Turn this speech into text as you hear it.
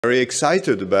very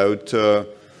excited about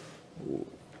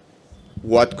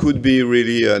what could be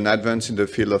really an advance in the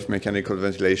field of mechanical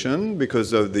ventilation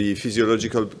because of the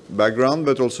physiological background,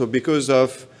 but also because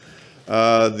of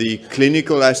the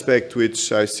clinical aspect,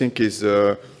 which I think is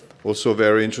also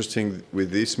very interesting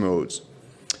with these modes.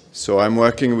 So I'm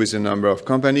working with a number of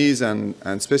companies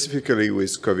and specifically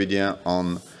with Covidien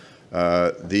on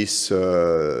this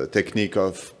technique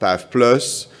of PAV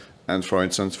Plus, and for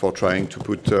instance, for trying to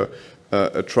put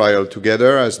a trial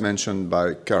together, as mentioned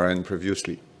by Karen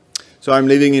previously. So I'm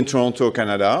living in Toronto,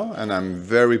 Canada, and I'm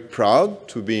very proud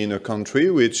to be in a country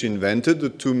which invented the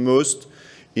two most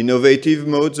innovative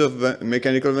modes of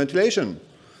mechanical ventilation.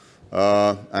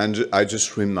 And I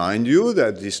just remind you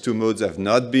that these two modes have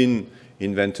not been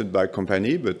invented by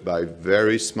company, but by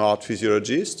very smart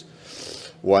physiologists.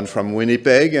 One from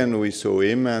Winnipeg, and we saw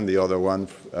him, and the other one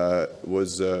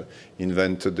was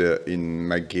invented in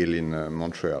McGill in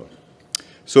Montreal.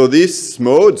 So these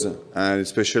modes, and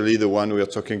especially the one we are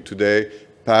talking today,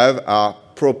 PAV, are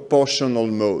proportional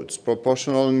modes.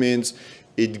 Proportional means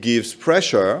it gives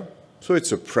pressure, so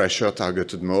it's a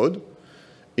pressure-targeted mode,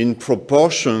 in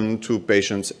proportion to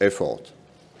patient's effort.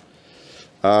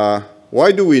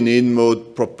 Why do we need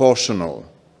mode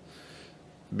proportional?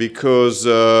 Because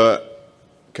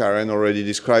Karen already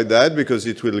described that, because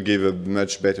it will give a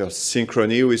much better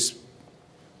synchrony with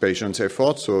patient's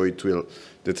effort, so it will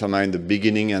determine the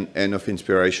beginning and end of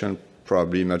inspiration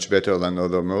probably much better than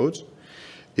other modes.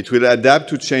 It will adapt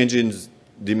to change in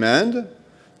demand,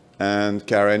 and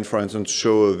Karen, for instance,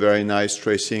 showed very nice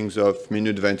tracings of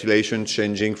minute ventilation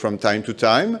changing from time to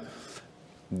time.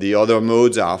 The other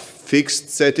modes are fixed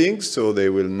settings, so they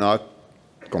will not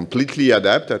completely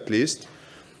adapt, at least.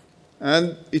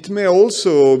 And it may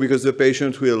also, because the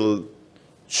patient will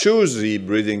choose the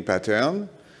breathing pattern,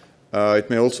 it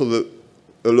may also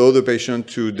allow the patient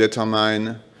to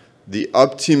determine the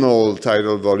optimal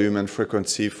tidal volume and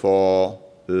frequency for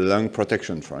lung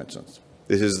protection, for instance.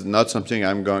 This is not something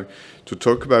I'm going to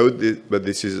talk about, but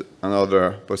this is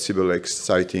another possible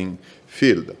exciting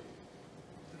field.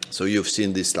 So you've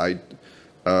seen this slide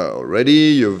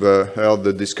already. You've heard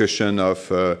the discussion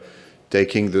of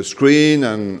taking the screen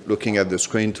and looking at the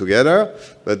screen together.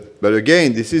 But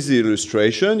again, this is the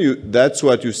illustration. That's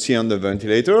what you see on the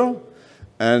ventilator.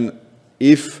 And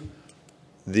if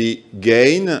the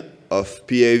gain of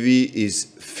PAV is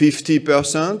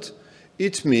 50%,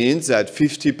 it means that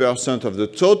 50% of the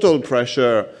total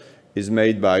pressure is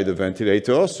made by the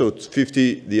ventilator, so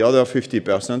the other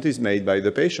 50% is made by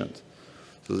the patient.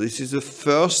 So this is the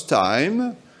first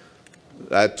time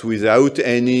that without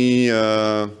any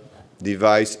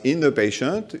device in the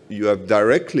patient, you have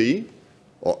directly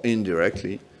or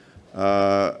indirectly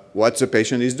what the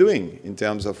patient is doing in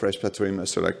terms of respiratory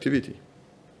muscle activity.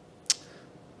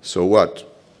 So what?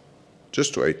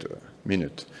 Just wait a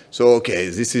minute. So, okay,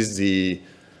 this is the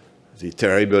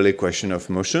terrible equation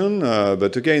of motion.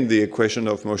 But again, the equation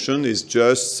of motion is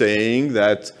just saying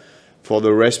that for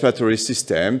the respiratory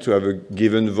system to have a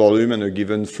given volume and a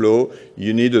given flow,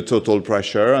 you need a total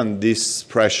pressure. And this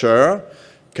pressure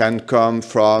can come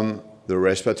from the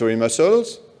respiratory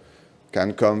muscles,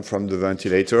 can come from the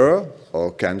ventilator,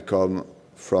 or can come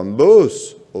from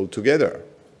both altogether.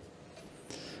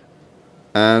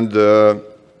 And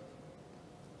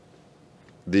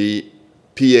the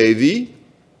PAV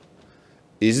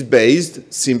is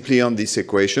based simply on this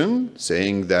equation,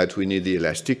 saying that we need the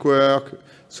elastic work,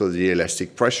 so the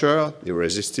elastic pressure, the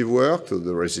resistive work, so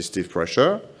the resistive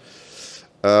pressure.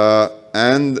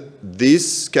 And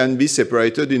this can be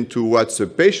separated into what the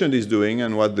patient is doing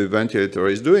and what the ventilator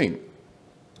is doing.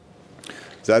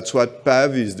 That's what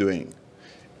PAV is doing.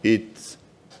 It's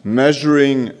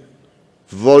measuring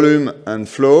volume and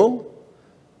flow.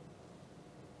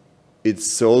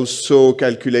 It's also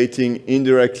calculating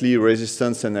indirectly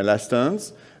resistance and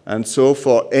elastance. And so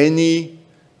for any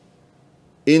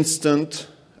instant,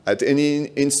 at any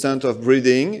instant of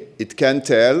breathing, it can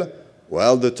tell,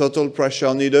 well, the total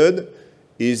pressure needed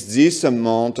is this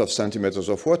amount of centimeters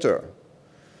of water.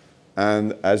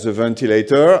 And as a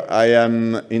ventilator, I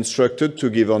am instructed to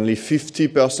give only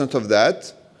 50% of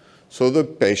that, so the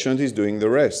patient is doing the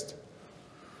rest.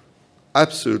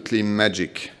 Absolutely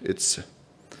magic. It's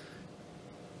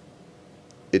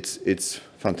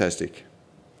fantastic.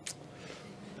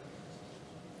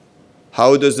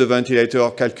 How does the ventilator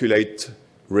calculate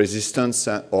resistance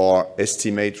or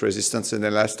estimate resistance and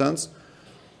elastance?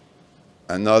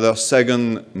 Another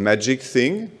second magic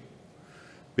thing,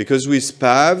 because with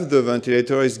PAV, the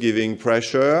ventilator is giving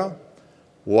pressure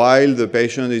while the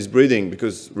patient is breathing,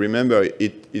 because remember,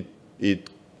 it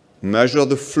measures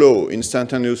the flow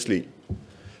instantaneously.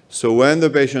 So when the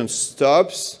patient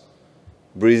stops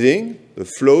breathing, the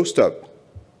flow stops.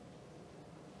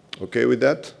 Okay with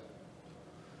that?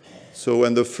 So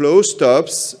when the flow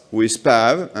stops with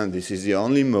PAV, and this is the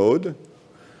only mode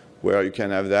where you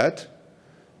can have that,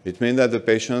 it means that the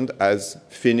patient has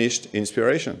finished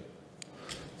inspiration.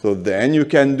 So then you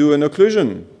can do an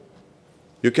occlusion.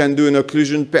 You can do an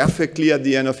occlusion perfectly at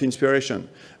the end of inspiration.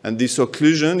 And this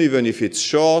occlusion, even if it's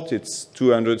short, it's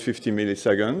 250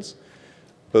 milliseconds,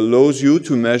 allows you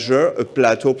to measure a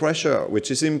plateau pressure,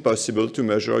 which is impossible to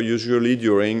measure usually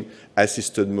during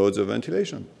assisted modes of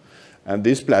ventilation. And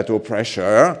this plateau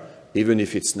pressure, even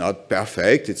if it's not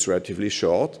perfect, it's relatively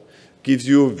short, gives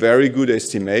you a very good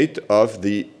estimate of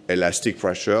the elastic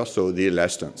pressure, so the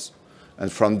elastance. And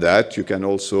from that, you can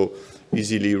also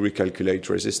easily recalculate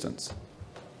resistance.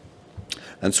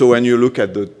 And so when you look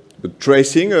at the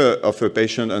tracing of a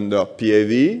patient under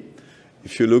PAV,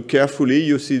 if you look carefully,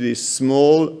 you see this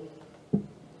small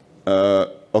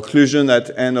occlusion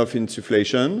at end of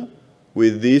insufflation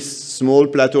with this small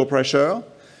plateau pressure.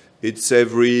 It's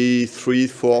every 3,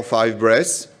 4, 5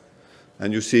 breaths,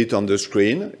 and you see it on the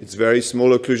screen. It's very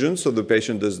small occlusion, so the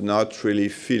patient does not really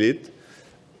feel it,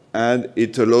 and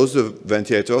it allows the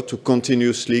ventilator to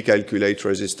continuously calculate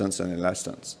resistance and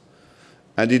elastance.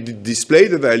 And it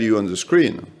displays the value on the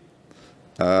screen.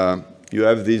 You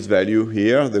have this value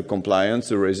here, the compliance,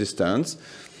 the resistance,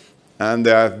 and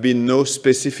there have been no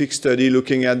specific study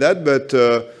looking at that, but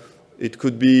it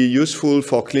could be useful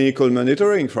for clinical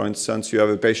monitoring. For instance, you have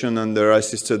a patient under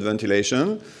assisted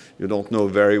ventilation. You don't know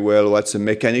very well what's the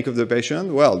mechanic of the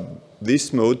patient. Well,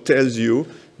 this mode tells you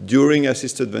during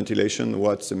assisted ventilation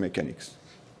what's the mechanics.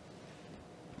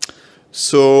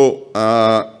 So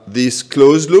this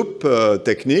closed loop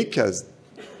technique, as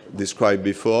described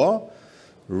before,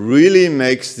 really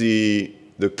makes the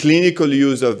clinical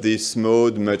use of this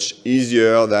mode much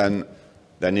easier than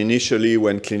initially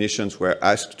when clinicians were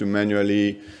asked to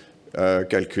manually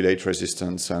calculate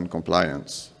resistance and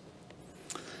compliance.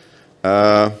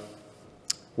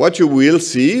 What you will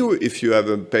see if you have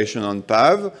a patient on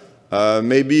PAV,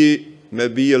 maybe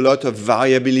a lot of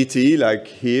variability, like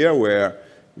here, where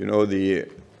the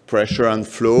pressure and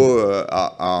flow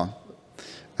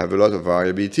have a lot of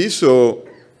variability. So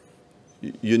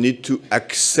you need to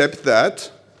accept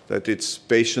that it's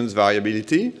patient's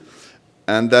variability.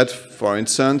 And that, for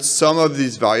instance, some of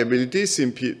these variabilities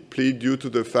simply due to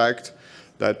the fact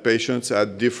that patients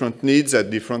had different needs at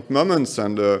different moments.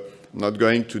 And I'm not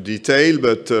going to detail,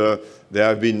 but there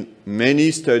have been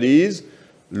many studies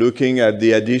looking at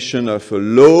the addition of a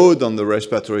load on the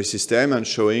respiratory system and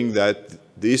showing that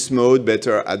this mode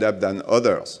better adapts than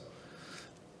others.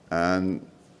 And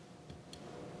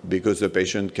because the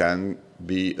patient can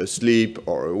be asleep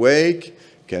or awake,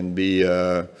 can be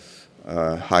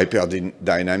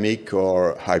hyperdynamic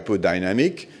or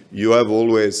hypodynamic, you have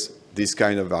always this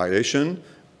kind of variation,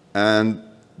 and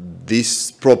these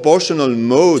proportional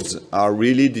modes are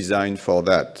really designed for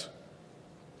that.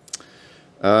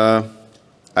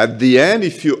 At the end,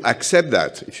 if you accept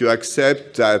that,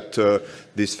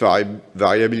 this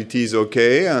variability is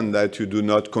okay and that you do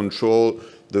not control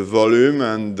the volume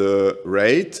and the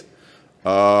rate,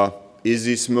 is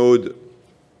this mode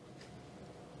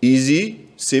easy,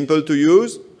 simple to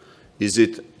use? Is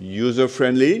it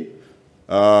user-friendly?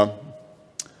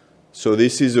 So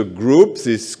this is a group.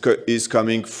 This is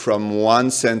coming from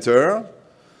one center.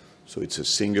 So it's a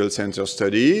single center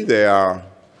study. They are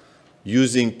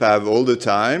using PAV all the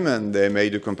time, and they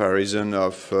made a comparison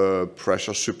of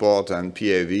pressure support and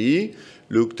PAV,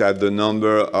 looked at the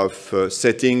number of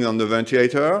settings on the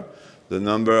ventilator, the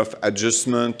number of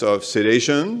adjustment of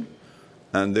sedation,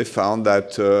 and they found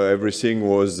that everything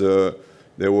was,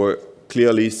 there were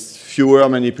clearly fewer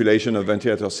manipulation of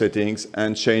ventilator settings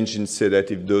and change in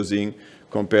sedative dosing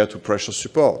compared to pressure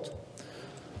support.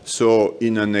 So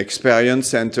in an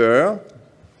experienced center,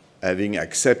 having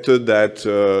accepted that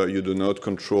you do not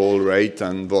control rate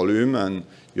and volume and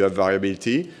you have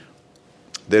variability,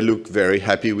 they look very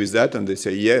happy with that and they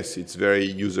say, yes, it's very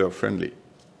user-friendly.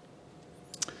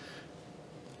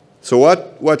 So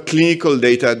what clinical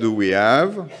data do we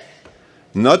have?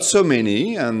 Not so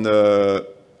many, and the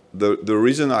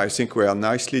reason I think we are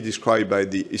nicely described by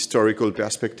the historical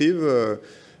perspective,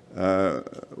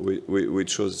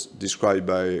 which was described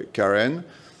by Karen,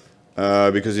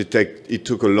 because it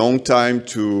took a long time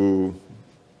to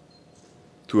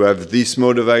have this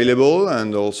mode available,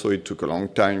 and also it took a long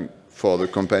time for the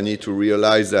company to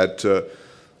realize that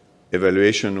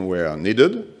evaluation were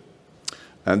needed.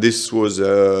 And this was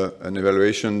an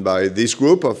evaluation by this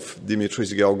group of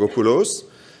Dimitris Georgopoulos,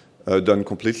 done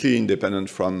completely independent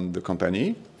from the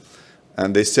company.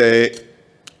 And they say,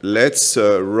 let's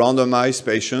randomize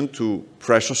patient to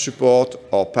pressure support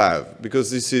or PAV, because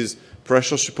this is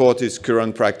pressure support is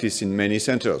current practice in many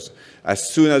centers. As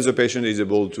soon as the patient is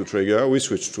able to trigger, we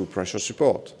switch to pressure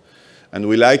support. And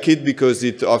we like it because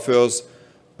it offers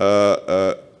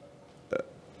a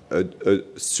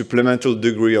supplemental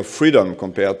degree of freedom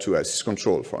compared to assist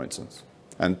control, for instance.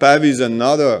 And PAV is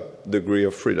another degree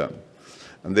of freedom.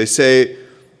 And they say,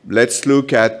 let's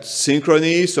look at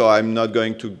synchrony. So I'm not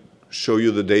going to show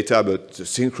you the data, but the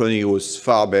synchrony was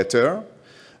far better.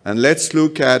 And let's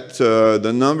look at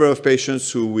the number of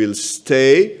patients who will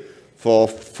stay for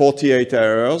 48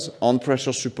 hours on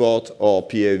pressure support or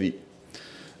PAV.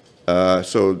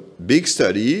 So big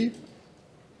study,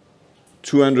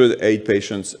 208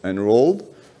 patients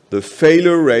enrolled. The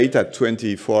failure rate at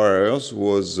 24 hours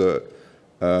was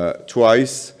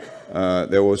twice.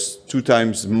 There was 2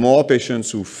 times more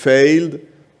patients who failed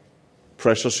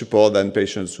pressure support than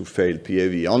patients who failed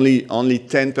PAV. Only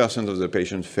 10% of the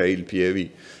patients failed PAV,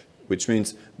 which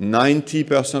means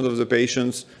 90% of the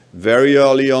patients very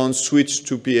early on switched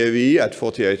to PAV. At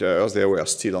 48 hours, they were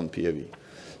still on PAV.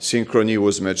 Synchrony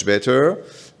was much better.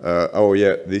 Oh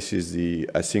yeah, this is the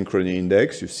asynchrony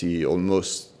index. You see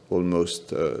almost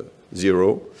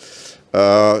 0.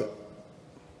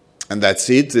 And that's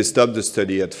it. They stopped the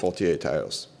study at 48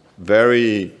 hours.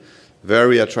 Very,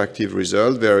 very attractive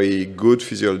result, very good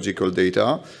physiological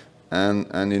data, and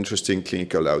an interesting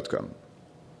clinical outcome.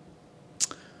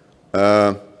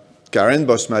 Karen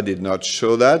Bosma did not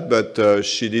show that, but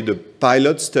she did a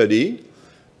pilot study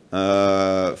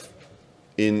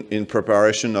in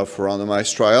preparation of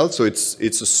randomized trial. So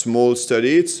it's a small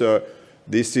study.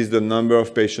 This is the number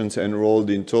of patients enrolled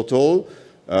in total.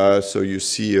 So you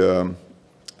see the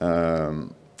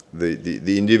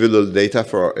individual data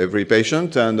for every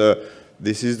patient. And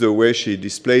this is the way she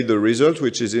displayed the result,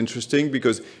 which is interesting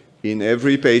because in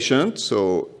every patient,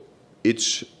 so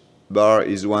each bar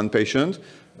is one patient.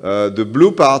 The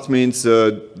blue part means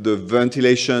the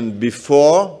ventilation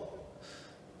before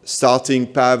starting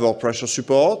PAV or pressure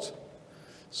support,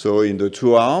 so in the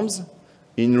 2 arms.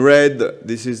 In red,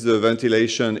 this is the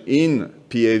ventilation in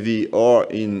PAV or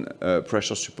in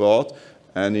pressure support,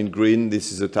 and in green,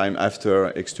 this is the time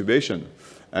after extubation.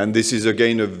 And this is,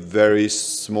 again, a very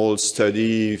small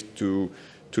study to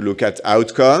look at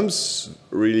outcomes,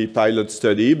 really pilot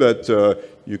study, but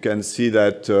you can see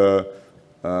that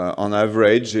on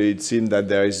average, it seems that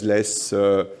there is less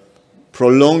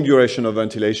prolonged duration of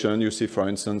ventilation. You see, for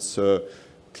instance,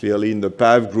 clearly in the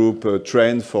PAV group, a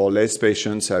trend for less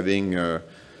patients having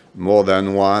more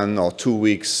than 1 or 2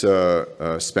 weeks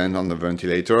spent on the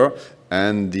ventilator,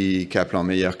 and the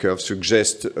Kaplan-Meier curve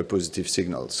suggests a positive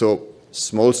signal. So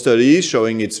small study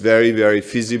showing it's very, very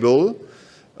feasible.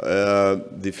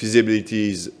 The feasibility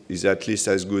is at least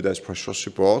as good as pressure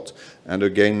support, and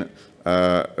again,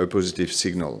 a positive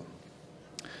signal.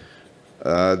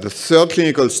 The third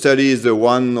clinical study is the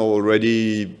one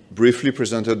already briefly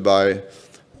presented by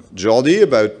Jordi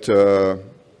about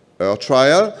our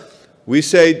trial. We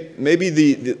say maybe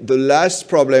the last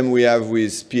problem we have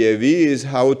with PAV is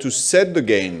how to set the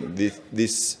gain,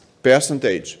 this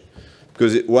percentage.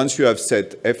 Because once you have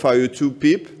set FiO2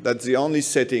 PEEP, that's the only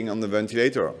setting on the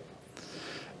ventilator.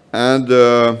 And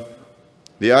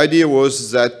the idea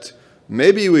was that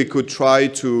maybe we could try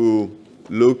to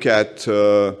look at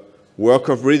work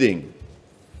of breathing.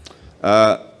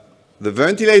 The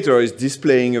ventilator is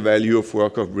displaying a value of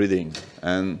work of breathing.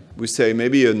 And we say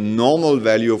maybe a normal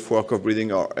value of work of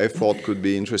breathing or effort could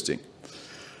be interesting.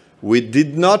 We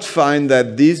did not find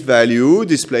that this value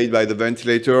displayed by the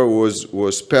ventilator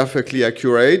was perfectly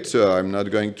accurate. I'm not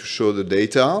going to show the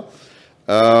data.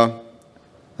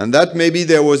 And that maybe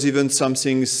there was even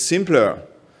something simpler,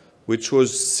 which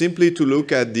was simply to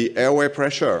look at the airway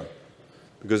pressure.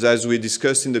 Because as we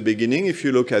discussed in the beginning, if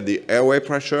you look at the airway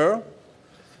pressure,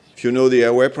 if you know the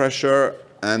airway pressure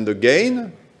and the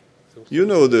gain, you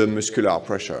know the muscular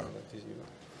pressure.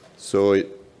 So it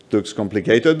looks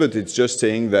complicated, but it's just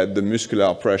saying that the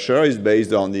muscular pressure is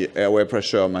based on the airway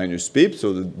pressure minus PEEP,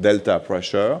 so the delta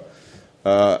pressure,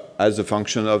 as a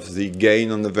function of the gain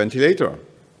on the ventilator.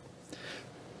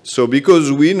 So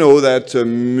because we know that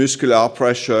muscular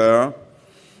pressure,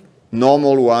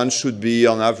 normal one should be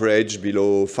on average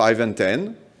below 5 and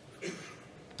 10.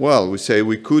 Well, we say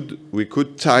we could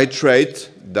titrate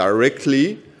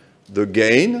directly the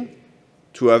gain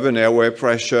to have an airway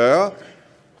pressure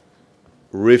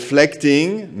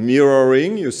reflecting,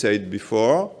 mirroring, you said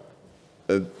before,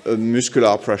 a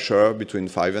muscular pressure between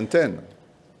 5 and 10.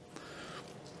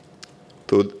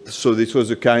 So this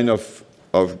was a kind of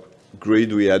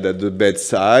grid we had at the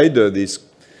bedside, this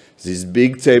this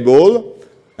big table,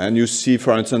 and you see,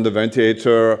 for instance, the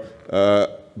ventilator,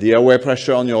 the airway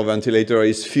pressure on your ventilator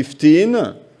is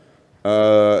 15,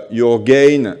 your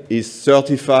gain is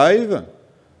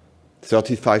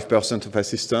 35% of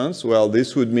assistance. Well,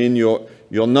 this would mean you're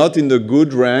not in the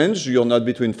good range, you're not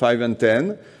between 5 and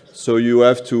 10, so you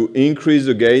have to increase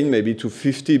the gain maybe to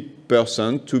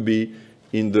 50% to be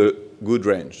in the good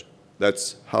range.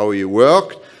 That's how it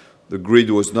worked. The grid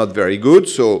was not very good,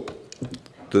 so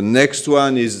the next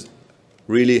one is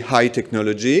really high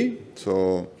technology.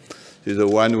 So this is the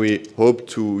one we hope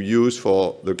to use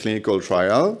for the clinical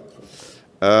trial.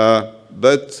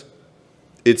 But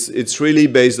it's really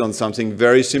based on something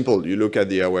very simple. You look at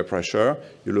the airway pressure,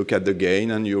 you look at the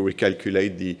gain, and you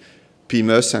recalculate the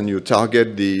PMUS, and you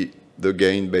target the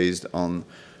gain based on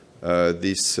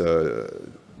these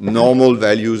normal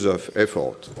values of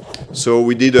effort. So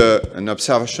we did an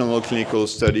observational clinical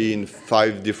study in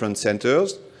 5 different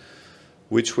centers,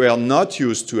 which were not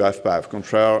used to have PAV,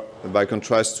 by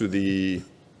contrast to the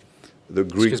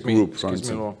Greek group, for instance.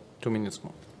 Excuse me, Laurent, 2 minutes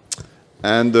more.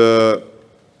 And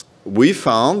we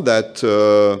found that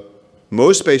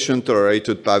most patients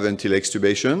tolerated PAV until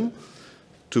extubation.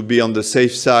 To be on the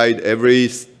safe side, every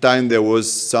time there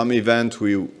was some event,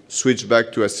 we switched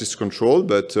back to assist control,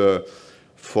 but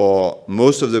for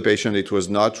most of the patients, it was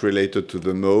not related to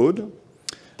the mode.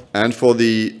 And for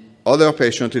the other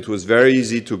patient, it was very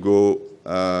easy to go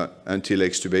until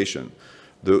extubation.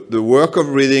 The work of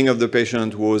reading of the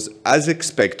patient was as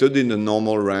expected in the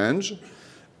normal range.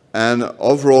 And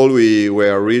overall, we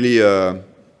were really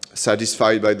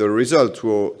satisfied by the result. We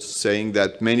were saying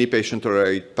that many patients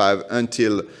tolerate PAV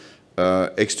until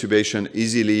extubation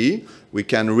easily. We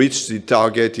can reach the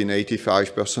target in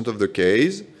 85% of the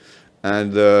case.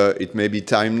 And it may be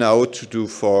time now to do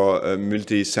for a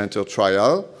multi-center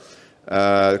trial,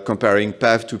 comparing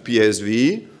PAV to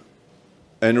PSV,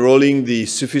 enrolling the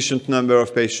sufficient number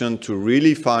of patients to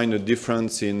really find a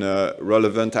difference in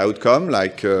relevant outcome,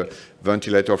 like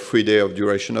ventilator-free day of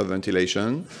duration of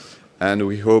ventilation. And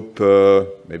we hope,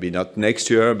 maybe not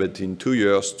next year, but in 2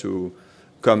 years, to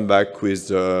come back with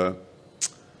the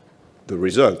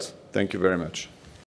results. Thank you very much.